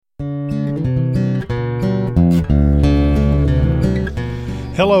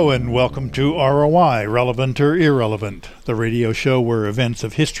Hello and welcome to ROI, Relevant or Irrelevant, the radio show where events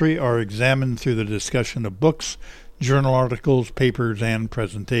of history are examined through the discussion of books, journal articles, papers, and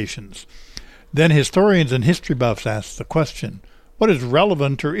presentations. Then historians and history buffs ask the question, what is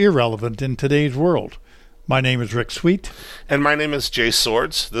relevant or irrelevant in today's world? My name is Rick Sweet. And my name is Jay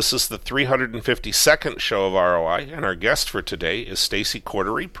Swords. This is the 352nd show of ROI, and our guest for today is Stacy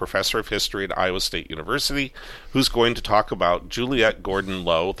Cordery, Professor of History at Iowa State University, who's going to talk about Juliette Gordon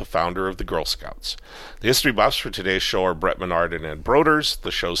Low, the founder of the Girl Scouts. The history buffs for today's show are Brett Menard and Ed Broders.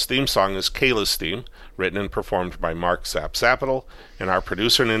 The show's theme song is Kayla's Theme, written and performed by Mark Zapzapital, and our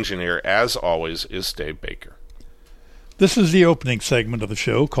producer and engineer, as always, is Dave Baker. This is the opening segment of the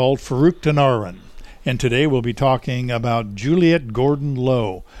show called Farouk Tanaran. And today we'll be talking about Juliette Gordon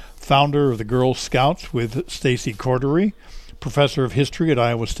Low, founder of the Girl Scouts, with Stacy Cordery, Professor of History at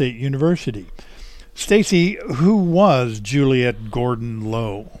Iowa State University. Stacy, who was Juliette Gordon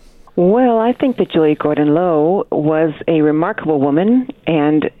Low? Well, I think that Juliette Gordon Low was a remarkable woman,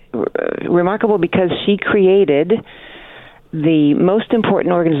 and remarkable because she created the most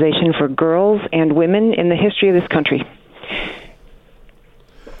important organization for girls and women in the history of this country.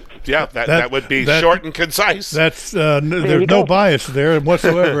 Yeah, that would be short and concise. That's there's no bias there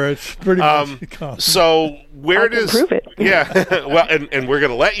whatsoever. It's pretty much. So where does prove it? Yeah, well, and we're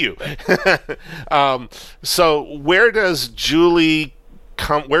going to let you. So where does Julie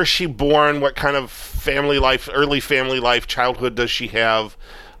come? Where's she born? What kind of family life, early family life, childhood does she have?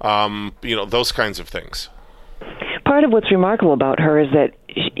 Those kinds of things. Part of what's remarkable about her is that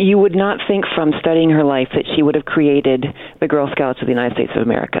you would not think from studying her life that she would have created the Girl Scouts of the United States of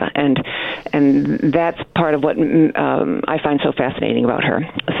America, and that's part of what I find so fascinating about her.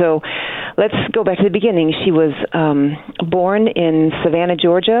 So let's go back to the beginning. She was born in Savannah,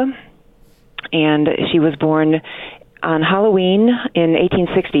 Georgia, and she was born on Halloween in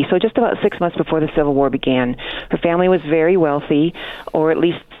 1860, so just about 6 months before the Civil War began. Her family was very wealthy, or at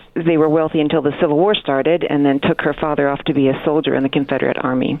least they were wealthy until the Civil War started, and then took her father off to be a soldier in the Confederate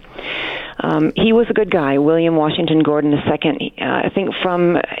Army. He was a good guy, William Washington Gordon II. I think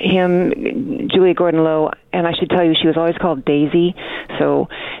from him, Juliette Gordon Low, and I should tell you, she was always called Daisy. So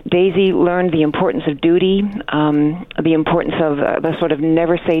Daisy learned the importance of duty, the importance of the sort of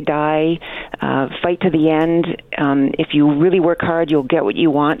never say die, fight to the end. If you really work hard, you'll get what you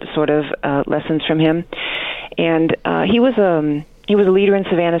want, sort of lessons from him. And he was a leader in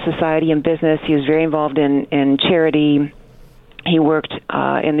Savannah society and business. He was very involved in charity. He worked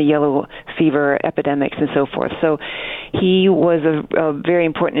in the yellow fever epidemics and so forth. So he was a very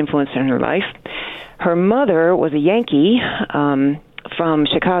important influence in her life. Her mother was a Yankee from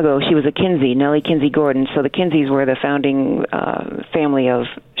Chicago. She was a Kinsey, Nellie Kinsey Gordon. So the Kinseys were the founding family of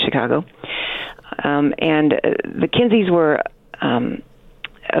Chicago. And the Kinseys were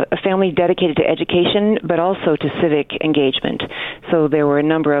a family dedicated to education, but also to civic engagement. So there were a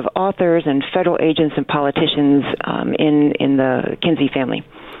number of authors and federal agents and politicians in the Kinsey family.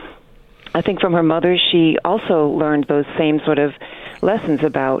 I think from her mother, she also learned those same sort of lessons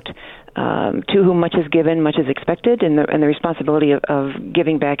about to whom much is given, much is expected, and the responsibility of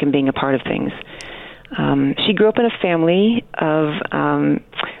giving back and being a part of things. She grew up in a family of,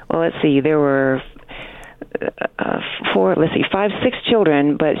 there were 6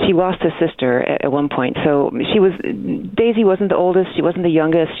 children, but she lost a sister at one point. So Daisy wasn't the oldest, she wasn't the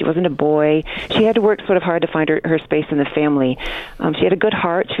youngest, she wasn't a boy. She had to work sort of hard to find her space in the family. She had a good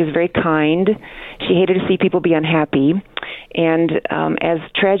heart, she was very kind, she hated to see people be unhappy, and as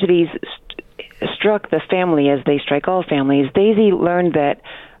tragedies struck the family, as they strike all families, Daisy learned that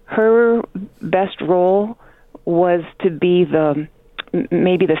her best role was to be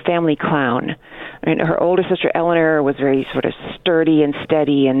maybe the family clown. I mean, her older sister Eleanor was very sort of sturdy and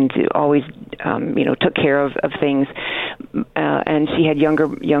steady and always, took care of things. And she had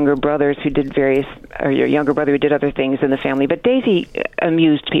younger brothers who did younger brother who did other things in the family. But Daisy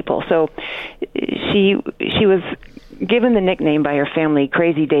amused people. So she was given the nickname by her family,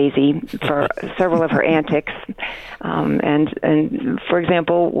 Crazy Daisy, for several of her antics. And for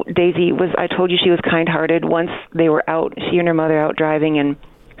example, Daisy I told you she was kind-hearted. Once they were out, she and her mother out driving in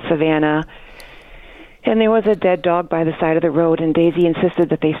Savannah, and there was a dead dog by the side of the road, and Daisy insisted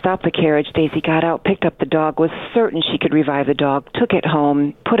that they stop the carriage. Daisy got out, picked up the dog, was certain she could revive the dog, took it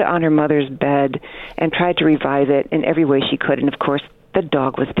home, put it on her mother's bed, and tried to revive it in every way she could. And of course, the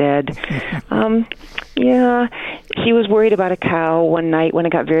dog was dead. She was worried about a cow one night when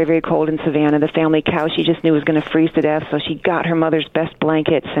it got very, very cold in Savannah. The family cow she just knew was going to freeze to death, so she got her mother's best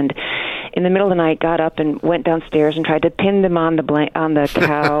blankets and in the middle of the night got up and went downstairs and tried to pin them on the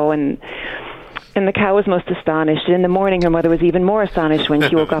cow. And And the cow was most astonished. In the morning, her mother was even more astonished when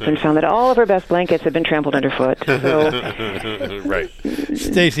she woke up and found that all of her best blankets had been trampled underfoot. So, right.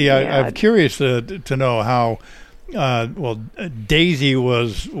 Stacy, I'm curious to know how, Daisy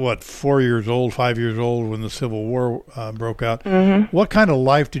was, 5 years old when the Civil War broke out. Mm-hmm. What kind of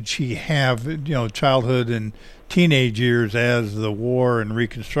life did she have, childhood and teenage years as the war and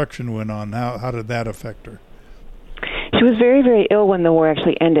Reconstruction went on? How did that affect her? She was very, very ill when the war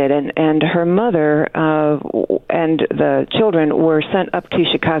actually ended, and her mother and the children were sent up to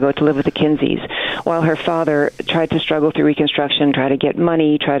Chicago to live with the Kinseys, while her father tried to struggle through Reconstruction, try to get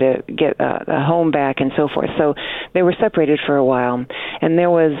money, try to get a home back, and so forth. So they were separated for a while, and there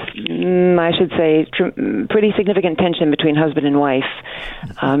was, I should say, pretty significant tension between husband and wife.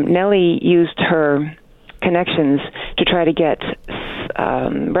 Nellie used her connections to try to get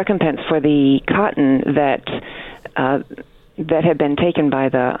recompense for the cotton that had been taken by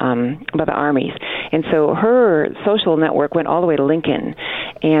the armies, and so her social network went all the way to Lincoln,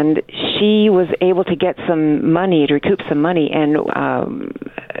 and she was able to get some money, to recoup some money. And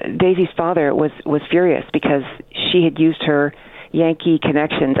Daisy's father was furious because she had used her Yankee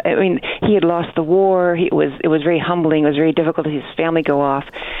connections. I mean, he had lost the war. It was very humbling. It was very difficult to see his family go off,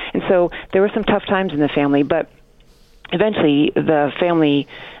 and so there were some tough times in the family. But eventually, the family.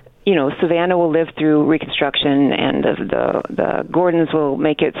 Savannah will live through Reconstruction, and the Gordons will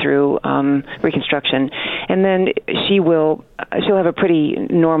make it through Reconstruction, and then she'll have a pretty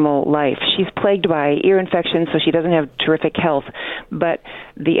normal life. She's plagued by ear infections, so she doesn't have terrific health. But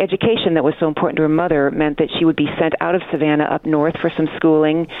the education that was so important to her mother meant that she would be sent out of Savannah up north for some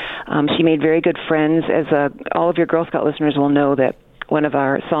schooling. She made very good friends. As all of your Girl Scout listeners will know, that one of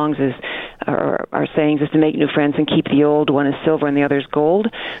our songs is, or our sayings is, to make new friends and keep the old. One is silver and the other is gold.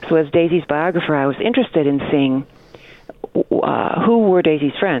 So as Daisy's biographer, I was interested in seeing who were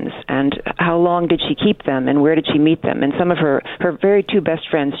Daisy's friends and how long did she keep them and where did she meet them. And some of her very two best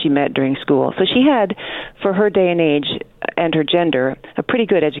friends she met during school. So she had, for her day and age and her gender, a pretty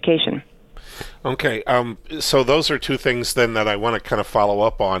good education. Okay, so those are two things then that I want to kind of follow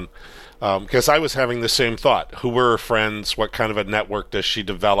up on. Because I was having the same thought. Who were her friends? What kind of a network does she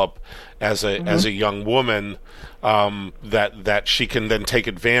develop as a young woman that she can then take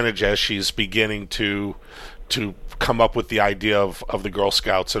advantage as she's beginning to come up with the idea of the Girl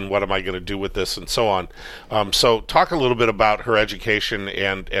Scouts and what am I going to do with this and so on. So talk a little bit about her education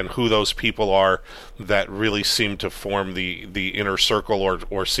and who those people are that really seem to form the inner circle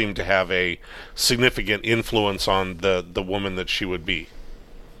or seem to have a significant influence on the woman that she would be.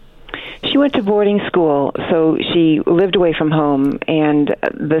 She went to boarding school, so she lived away from home, and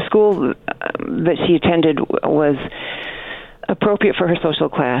the school that she attended was appropriate for her social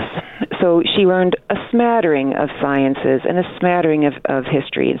class. So she learned a smattering of sciences and a smattering of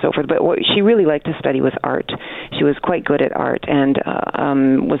history and so forth. But what she really liked to study was art. She was quite good at art and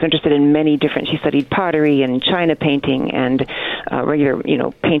was interested in many different. She studied pottery and china painting and regular,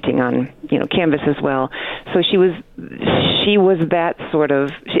 painting on canvas as well. So she was that sort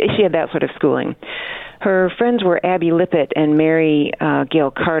of. She had that sort of schooling. Her friends were Abby Lippett and Mary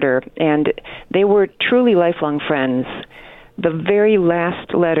Gail Carter, and they were truly lifelong friends. The very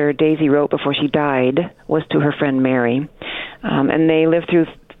last letter Daisy wrote before she died was to her friend Mary, and they lived through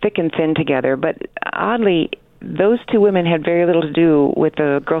thick and thin together. But oddly, those two women had very little to do with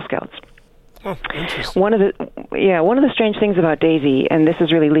the Girl Scouts. Oh, interesting. One of the strange things about Daisy, and this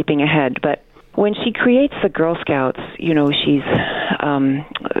is really leaping ahead, but when she creates the Girl Scouts, she's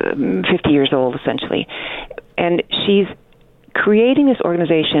 50 years old essentially, and she's creating this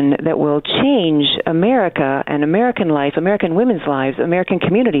organization that will change America and American life, American women's lives, American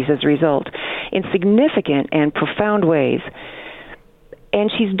communities as a result, in significant and profound ways. And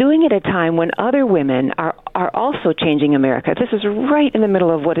she's doing it at a time when other women are also changing America. This is right in the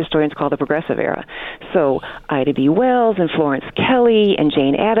middle of what historians call the Progressive Era. So Ida B. Wells and Florence Kelley and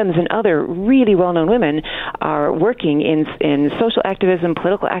Jane Addams and other really well-known women are working in social activism,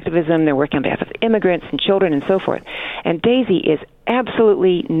 political activism. They're working on behalf of immigrants and children and so forth. And Daisy is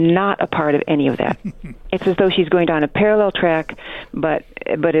absolutely not a part of any of that. It's as though she's going down a parallel track, but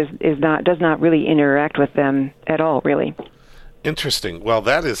does not really interact with them at all, really. Interesting. Well,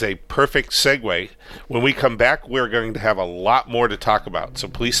 that is a perfect segue. When we come back, we're going to have a lot more to talk about, so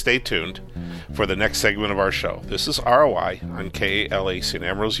please stay tuned for the next segment of our show. This is ROI on KALA St.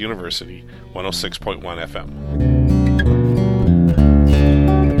 Ambrose University, 106.1 FM.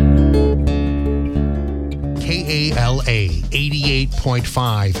 KALA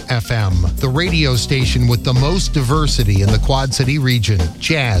 88.5 FM, the radio station with the most diversity in the Quad City region.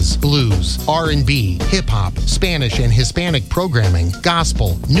 Jazz, blues, R&B, hip-hop, Spanish and Hispanic programming,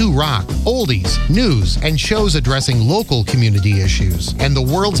 gospel, new rock, oldies, news, and shows addressing local community issues. And the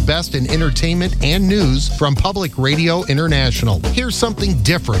world's best in entertainment and news from Public Radio International. Here's something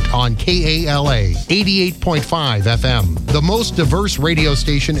different on KALA 88.5 FM, the most diverse radio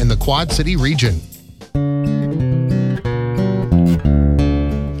station in the Quad City region.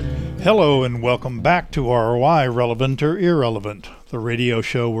 Hello and welcome back to ROI, Relevant or Irrelevant, the radio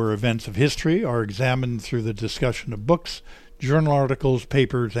show where events of history are examined through the discussion of books, journal articles,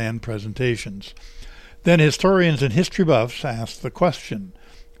 papers, and presentations. Then historians and history buffs ask the question,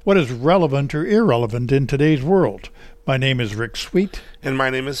 what is relevant or irrelevant in today's world? My name is Rick Sweet. And my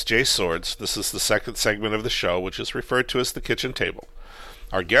name is Jay Swords. This is the second segment of the show, which is referred to as the kitchen table.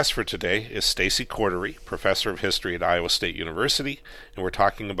 Our guest for today is Stacy Cordery, professor of history at Iowa State University, and we're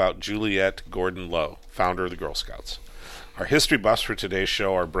talking about Juliette Gordon Low, founder of the Girl Scouts. Our history buffs for today's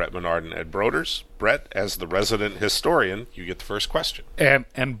show are Brett Menard and Ed Broders. Brett, as the resident historian, you get the first question.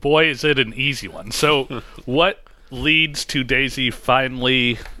 And boy, is it an easy one. So what leads to Daisy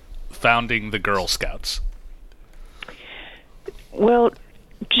finally founding the Girl Scouts? Well,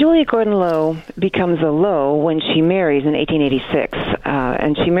 Julia Gordon Low becomes a Low when she marries in 1886,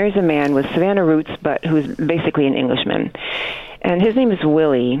 and she marries a man with Savannah roots, but who's basically an Englishman. And his name is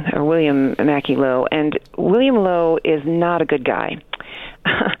William Mackey Low, and William Low is not a good guy.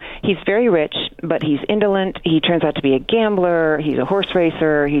 He's very rich, but he's indolent. He turns out to be a gambler. He's a horse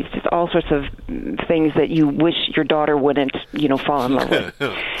racer. He's just all sorts of things that you wish your daughter wouldn't, fall in love with.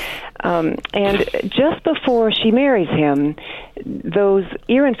 And just before she marries him, those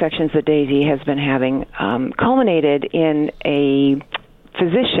ear infections that Daisy has been having culminated in a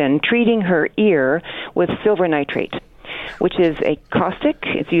physician treating her ear with silver nitrate, which is a caustic.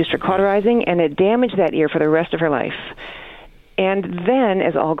 It's used for cauterizing, and it damaged that ear for the rest of her life. And then,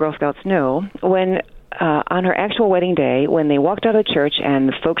 as all Girl Scouts know, when on her actual wedding day, when they walked out of church and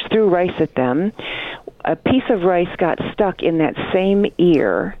the folks threw rice at them, a piece of rice got stuck in that same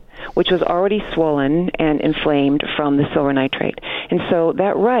ear, which was already swollen and inflamed from the silver nitrate. And so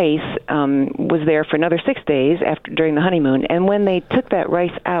that rice was there for another 6 days during the honeymoon. And when they took that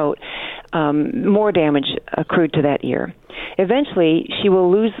rice out, more damage accrued to that ear. Eventually, she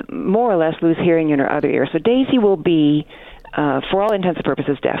will more or less lose hearing in her other ear. So Daisy will be, for all intents and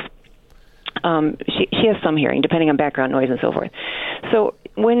purposes, deaf. She has some hearing, depending on background noise and so forth. So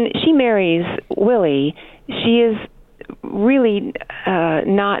when she marries Willie, she is really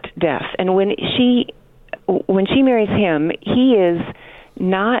not deaf. And when she marries him, he is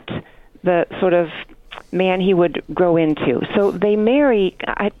not the sort of man he would grow into. So they marry,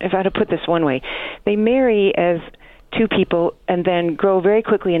 if I had to put this one way, they marry as two people and then grow very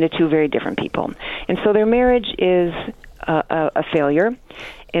quickly into two very different people. And so their marriage is a failure.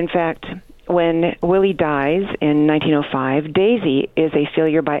 In fact, when Willie dies in 1905, Daisy is a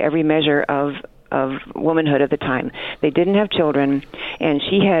failure by every measure of womanhood at the time. They didn't have children, and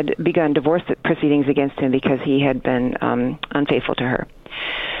she had begun divorce proceedings against him because he had been unfaithful to her.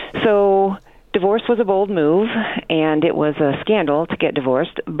 So divorce was a bold move, and it was a scandal to get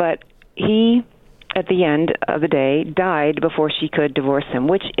divorced, but he, at the end of the day, died before she could divorce him,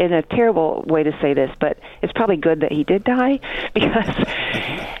 which is a terrible way to say this, but it's probably good that he did die, because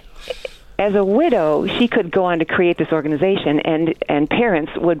as a widow, she could go on to create this organization, and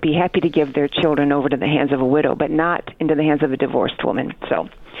parents would be happy to give their children over to the hands of a widow, but not into the hands of a divorced woman. So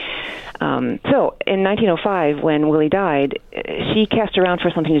in 1905, when Willie died, she cast around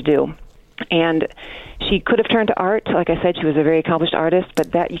for something to do. And she could have turned to art. Like I said, she was a very accomplished artist,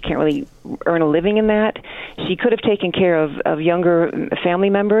 but that you can't really earn a living in that. She could have taken care of younger family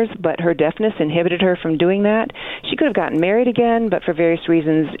members, but her deafness inhibited her from doing that. She could have gotten married again, but for various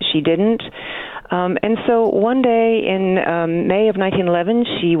reasons she didn't. And so one day in May of 1911,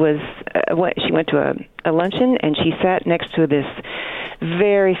 she went to a luncheon, and she sat next to this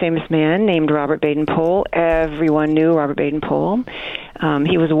very famous man named Robert Baden-Powell. Everyone knew Robert Baden-Powell.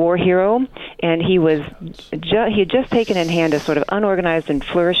 He was a war hero, and he had just taken in hand a sort of unorganized and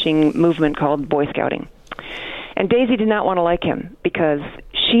flourishing movement called Boy Scouting. And Daisy did not want to like him because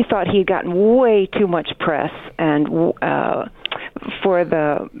she thought he had gotten way too much press and for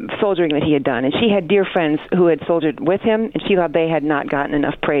the soldiering that he had done. And she had dear friends who had soldiered with him, and she thought they had not gotten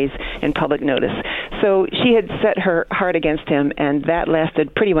enough praise and public notice. So she had set her heart against him, and that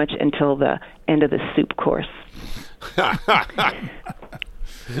lasted pretty much until the end of the soup course.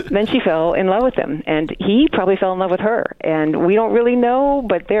 then she fell in love with him, and he probably fell in love with her. And we don't really know,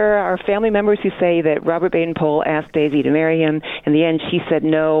 but there are family members who say that Robert Baden-Powell asked Daisy to marry him. In the end, she said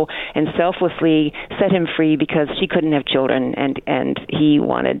no and selflessly set him free because she couldn't have children, and he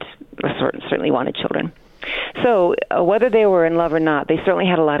certainly wanted children. So whether they were in love or not, they certainly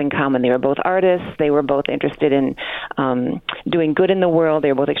had a lot in common. They were both artists. They were both interested in doing good in the world. They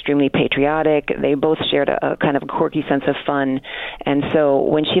were both extremely patriotic. They both shared a kind of a quirky sense of fun. And so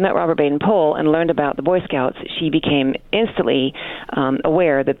when she met Robert Baden-Powell and learned about the Boy Scouts, she became instantly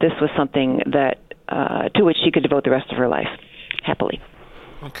aware that this was something that to which she could devote the rest of her life happily.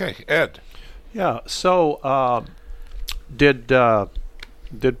 Okay, Ed. Yeah. So did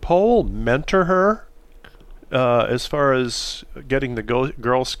Powell mentor her as far as getting the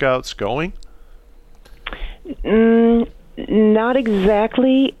Girl Scouts going? Not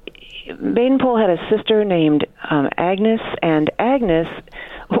exactly. Baden-Powell had a sister named Agnes, and Agnes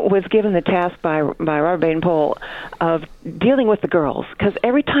was given the task by Robert Baden-Powell of dealing with the girls, because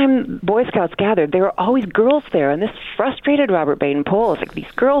every time Boy Scouts gathered, there were always girls there, and this frustrated Robert Baden-Powell. It's like, these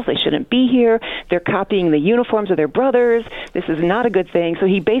girls, they shouldn't be here. They're copying the uniforms of their brothers. This is not a good thing. So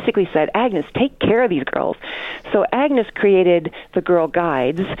he basically said, Agnes, take care of these girls. So Agnes created the Girl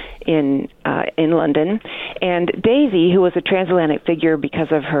Guides in London, and Daisy, who was a transatlantic figure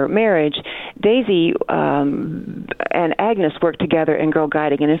because of her marriage, Daisy and Agnes worked together in Girl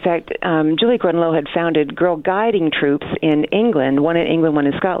Guiding. And in fact, Julie Gordon Low had founded Girl Guiding troops in England, one in England, one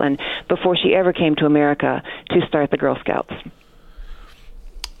in Scotland, before she ever came to America to start the Girl Scouts.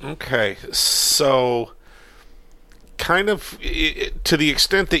 Okay, so kind of to the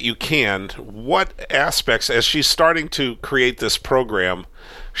extent that you can, what aspects, as she's starting to create this program,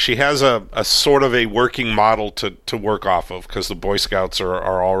 she has a sort of a working model to work off of, because the Boy Scouts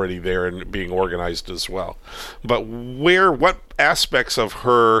are already there and being organized as well. But what aspects of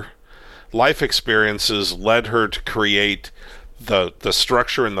her life experiences led her to create the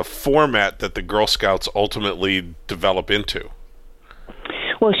structure and the format that the Girl Scouts ultimately develop into?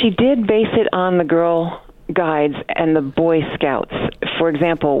 Well, she did base it on the Girl Guides and the Boy Scouts. For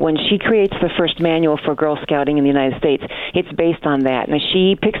example, when she creates the first manual for Girl Scouting in the United States, it's based on that. Now,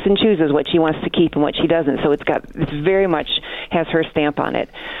 she picks and chooses what she wants to keep and what she doesn't, so it's very much has her stamp on it.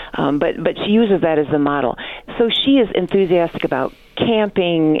 But she uses that as the model. So she is enthusiastic about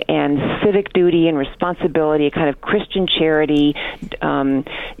camping and civic duty and responsibility, a kind of Christian charity,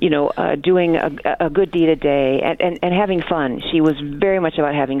 doing a good deed a day, and having fun. She was very much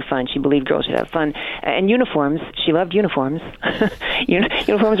about having fun. She believed girls should have fun. And uniforms, she loved uniforms.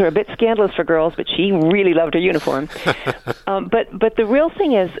 Uniforms were a bit scandalous for girls, but she really loved her uniform. But the real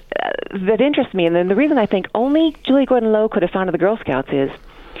thing is that interests me, and then the reason I think only Julie Gordon Low could have founded the Girl Scouts is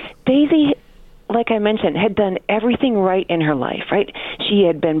Daisy, like I mentioned, had done everything right in her life, right? She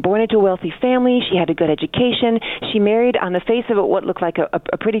had been born into a wealthy family. She had a good education. She married, on the face of it, what looked like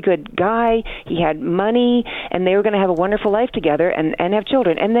a pretty good guy. He had money, and they were going to have a wonderful life together and have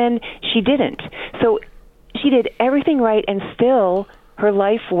children. And then she didn't. So she did everything right, and still her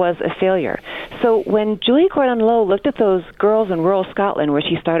life was a failure. So when Julie Gordon Low looked at those girls in rural Scotland, where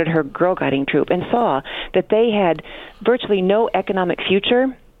she started her Girl Guiding troop, and saw that they had virtually no economic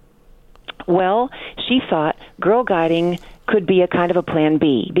future, well, she thought Girl Guiding could be a kind of a plan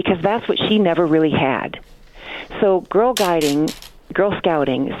B, because that's what she never really had. So Girl Scouting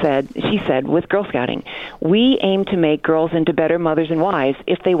said, with Girl Scouting, we aim to make girls into better mothers and wives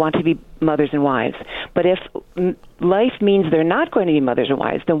if they want to be mothers and wives. But if life means they're not going to be mothers and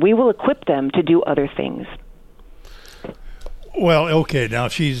wives, then we will equip them to do other things. Well, okay, now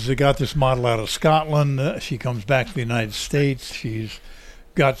she's got this model out of Scotland. She comes back to the United States. She's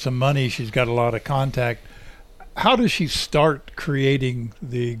got some money. She's got a lot of contact. How does she start creating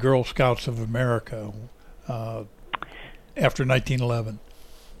the Girl Scouts of America after 1911?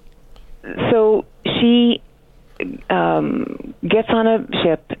 So she gets on a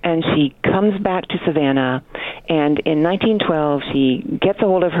ship and she comes back to Savannah, and in 1912 she gets a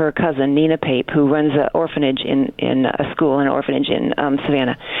hold of her cousin Nina Pape, who runs an orphanage in a school, an orphanage in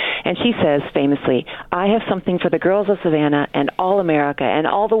Savannah, and she says famously, "I have something for the girls of Savannah and all America and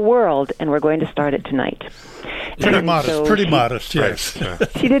all the world, and we're going to start it tonight." Pretty modest, yes.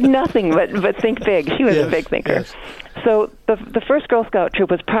 She did nothing but think big. She was a big thinker. Yes. So the first Girl Scout troop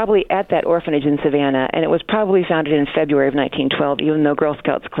was probably at that orphanage in Savannah, and it was probably founded in February of 1912, even though Girl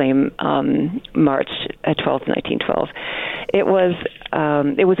Scouts claim March 12th, 1912. It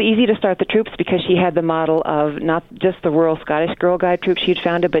was easy to start the troops because she had the model of not just the Royal Scottish Girl Guide troop she had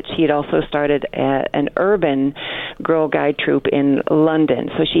founded, but she had also started an urban Girl Guide troop in London.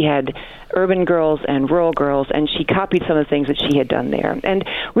 So she had urban girls and rural girls, and she copied some of the things that she had done there. And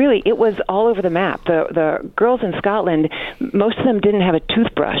really, it was all over the map. The girls in Scotland, most of them didn't have a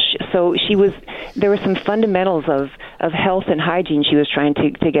toothbrush, so there were some fundamentals of health and hygiene she was trying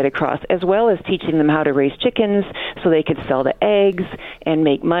to get across, as well as teaching them how to raise chickens so they could sell the eggs and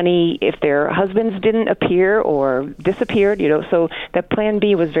make money if their husbands didn't appear or disappeared, so that Plan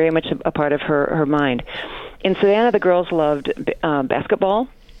B was very much a part of her mind. In Savannah, the girls loved basketball.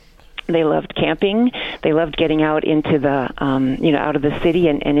 They loved camping. They loved getting out into the, out of the city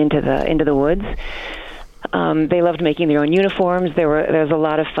and into the woods. They loved making their own uniforms. There was a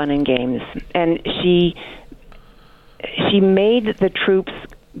lot of fun and games, and she made the troops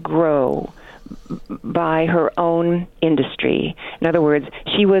grow by her own industry. In other words,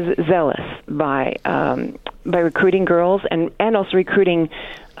 she was zealous by recruiting girls and also recruiting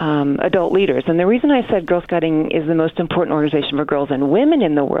adult leaders. And the reason I said Girl Scouting is the most important organization for girls and women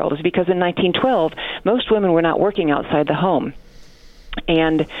in the world is because in 1912, most women were not working outside the home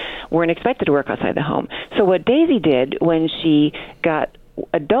and weren't expected to work outside the home. So what Daisy did when she got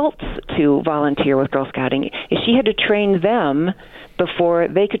adults to volunteer with Girl Scouting is she had to train them before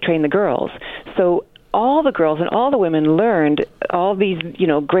they could train the girls. So all the girls and all the women learned all these,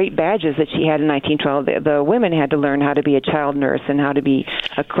 great badges that she had in 1912. The women had to learn how to be a child nurse and how to be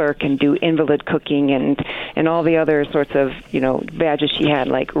a clerk and do invalid cooking and all the other sorts of, badges she had,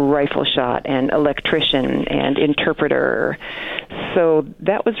 like rifle shot and electrician and interpreter. So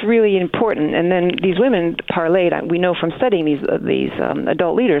that was really important. And then these women parlayed, we know from studying these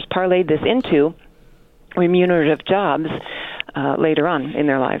adult leaders, parlayed this into remunerative jobs later on in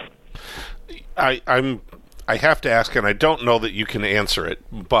their lives. I have to ask, and I don't know that you can answer it,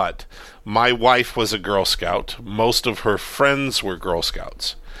 but my wife was a Girl Scout. Most of her friends were Girl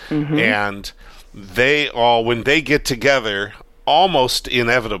Scouts. Mm-hmm. And they all, when they get together, almost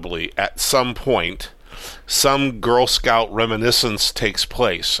inevitably at some point, some Girl Scout reminiscence takes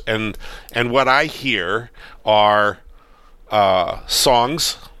place. And what I hear are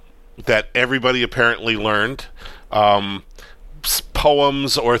songs that everybody apparently learned,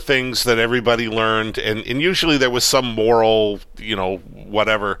 poems or things that everybody learned, and usually there was some moral,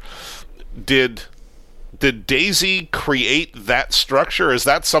 whatever. Did Daisy create that structure? Is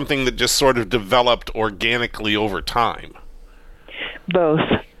that something that just sort of developed organically over time? Both.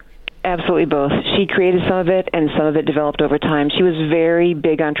 Absolutely both. She created some of it, and some of it developed over time. She was very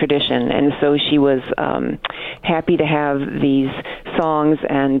big on tradition, and so she was happy to have these songs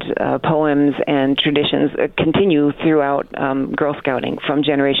and poems and traditions continue throughout Girl Scouting from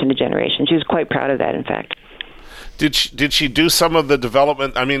generation to generation. She was quite proud of that, in fact. Did she do some of the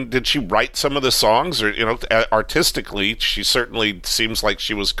development? I mean, did she write some of the songs? Or, artistically, she certainly seems like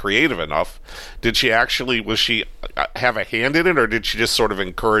she was creative enough. Was she have a hand in it, or did she just sort of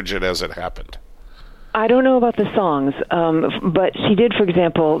encourage it as it happened? I don't know about the songs, but she did, for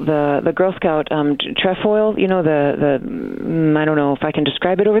example, the Girl Scout trefoil. I don't know if I can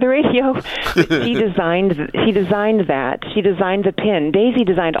describe it over the radio. She designed that. She designed the pin. Daisy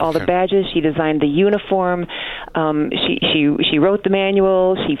designed all the badges. She designed the uniform. She wrote the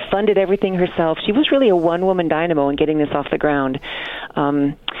manual. She funded everything herself. She was really a one-woman dynamo in getting this off the ground.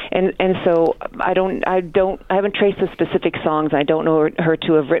 And so I haven't traced the specific songs. I don't know her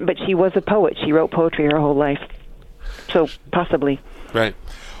to have written, but she was a poet. She wrote poetry her whole life. So possibly. Right.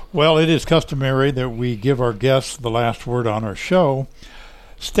 Well, it is customary that we give our guests the last word on our show.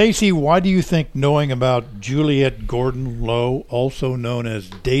 Stacy, why do you think knowing about Juliette Gordon Low, also known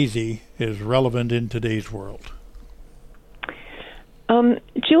as Daisy, is relevant in today's world?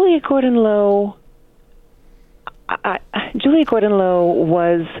 Juliette Gordon Low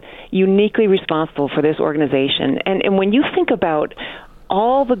was uniquely responsible for this organization. And when you think about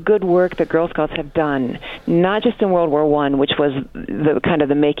all the good work that Girl Scouts have done, not just in World War I, which was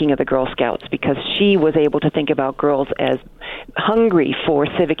the making of the Girl Scouts, because she was able to think about girls as hungry for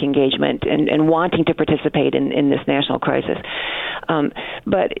civic engagement and wanting to participate in this national crisis.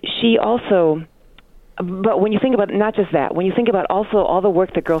 But when you think about not just that, when you think about also all the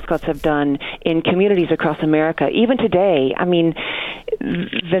work that Girl Scouts have done in communities across America, even today, I mean,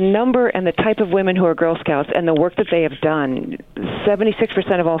 the number and the type of women who are Girl Scouts and the work that they have done,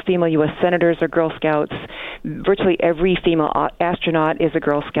 76% of all female U.S. senators are Girl Scouts. virtually every female astronaut is a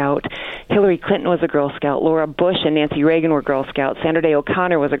Girl Scout. Hillary Clinton was a Girl Scout. Laura Bush and Nancy Reagan were Girl Scouts. Sandra Day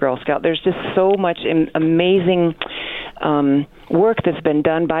O'Connor was a Girl Scout. There's just so much amazing work that's been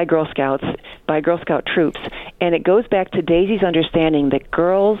done by Girl Scouts, by Girl Scout troops, and it goes back to Daisy's understanding that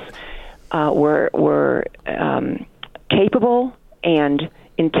girls were capable and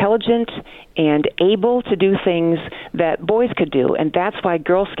intelligent and able to do things that boys could do, and that's why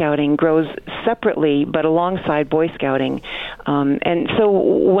Girl Scouting grows separately but alongside Boy Scouting. And so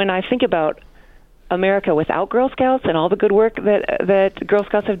when I think about America without Girl Scouts and all the good work that Girl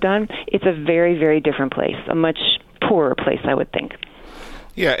Scouts have done, it's a very, very different place, a much poorer place, I would think.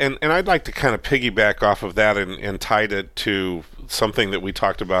 Yeah, and I'd like to kind of piggyback off of that and tie it to something that we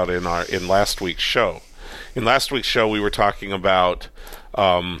talked about in last week's show. In last week's show, we were talking about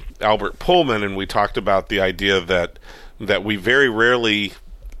Albert Pullman, and we talked about the idea that we very rarely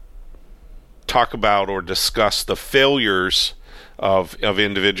talk about or discuss the failures of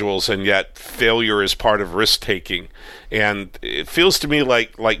individuals, and yet failure is part of risk-taking. And it feels to me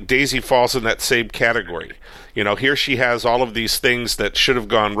like Daisy falls in that same category. You know, here she has all of these things that should have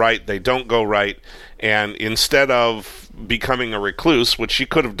gone right, they don't go right, and instead of becoming a recluse, which she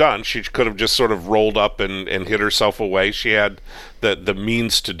could have done, she could have just sort of rolled up and hid herself away. She had the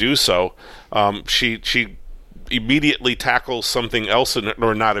means to do so. She immediately tackles something else,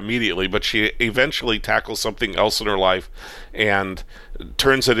 or not immediately, but she eventually tackles something else in her life and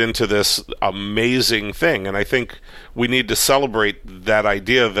turns it into this amazing thing. And I think we need to celebrate that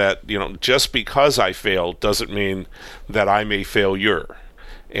idea that, you know, just because I failed doesn't mean that I may failure.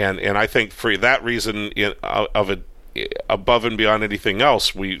 And I think for that reason, above and beyond anything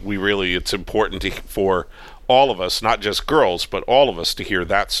else, we really, it's important for all of us, not just girls, but all of us, to hear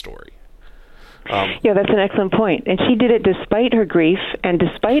that story. Yeah, that's an excellent point. And she did it despite her grief and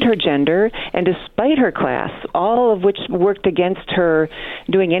despite her gender and despite her class, all of which worked against her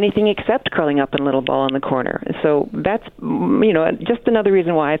doing anything except curling up in a little ball in the corner. So that's, just another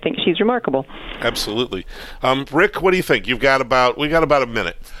reason why I think she's remarkable. Absolutely. Rick, what do you think? We got about a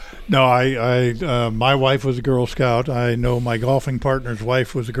minute. No, my wife was a Girl Scout. I know my golfing partner's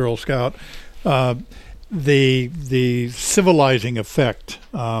wife was a Girl Scout. The civilizing effect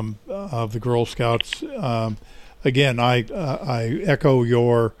of the Girl Scouts. Again, I echo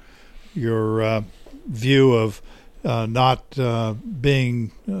your view of not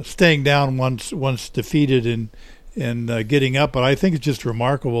staying down once defeated and getting up. But I think it's just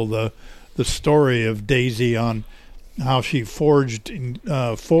remarkable the story of Daisy on how she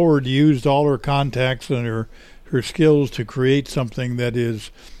used all her contacts and her skills to create something that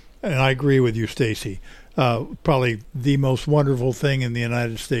is, and I agree with you, Stacy, probably the most wonderful thing in the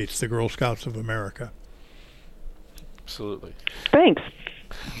United States, the Girl Scouts of America. Absolutely. Thanks.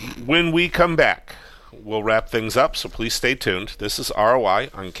 When we come back, we'll wrap things up, so please stay tuned. This is ROI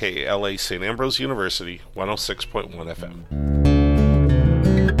on KALA St. Ambrose University, 106.1 FM.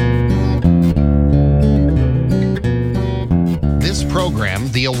 This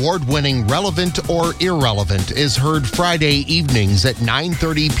program, the award-winning Relevant or Irrelevant, is heard Friday evenings at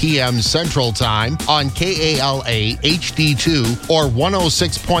 9:30 p.m. Central Time on KALA HD2 or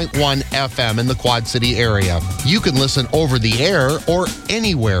 106.1 FM in the Quad City area. You can listen over the air or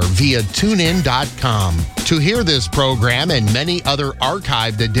anywhere via TuneIn.com. To hear this program and many other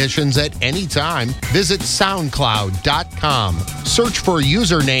archived editions at any time, visit SoundCloud.com. Search for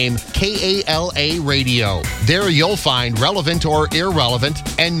username KALA Radio. There you'll find Relevant or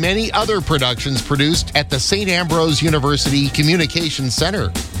Irrelevant and many other productions produced at the St. Ambrose University Communications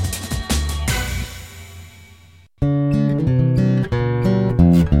Center.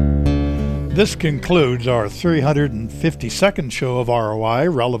 This concludes our 352nd show of ROI,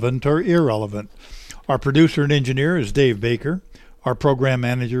 Relevant or Irrelevant. Our producer and engineer is Dave Baker. Our program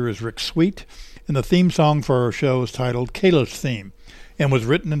manager is Rick Sweet. And the theme song for our show is titled Kayla's Theme and was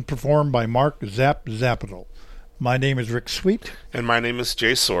written and performed by Mark Zapital. My name is Rick Sweet. And my name is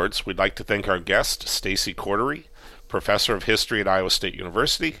Jay Swords. We'd like to thank our guest, Stacy Cordery, professor of history at Iowa State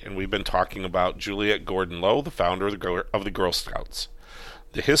University, and we've been talking about Juliette Gordon Low, the founder of the Girl Scouts.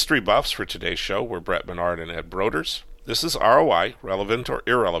 The history buffs for today's show were Brett Menard and Ed Broders. This is ROI, Relevant or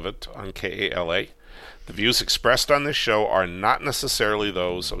Irrelevant, on KALA. The views expressed on this show are not necessarily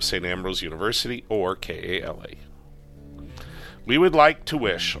those of St. Ambrose University or KALA. We would like to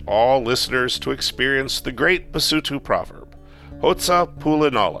wish all listeners to experience the great Basotho proverb, Hotza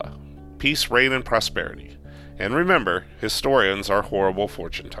Pula Nola, peace, reign, and prosperity. And remember, historians are horrible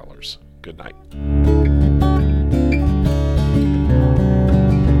fortune tellers. Good night.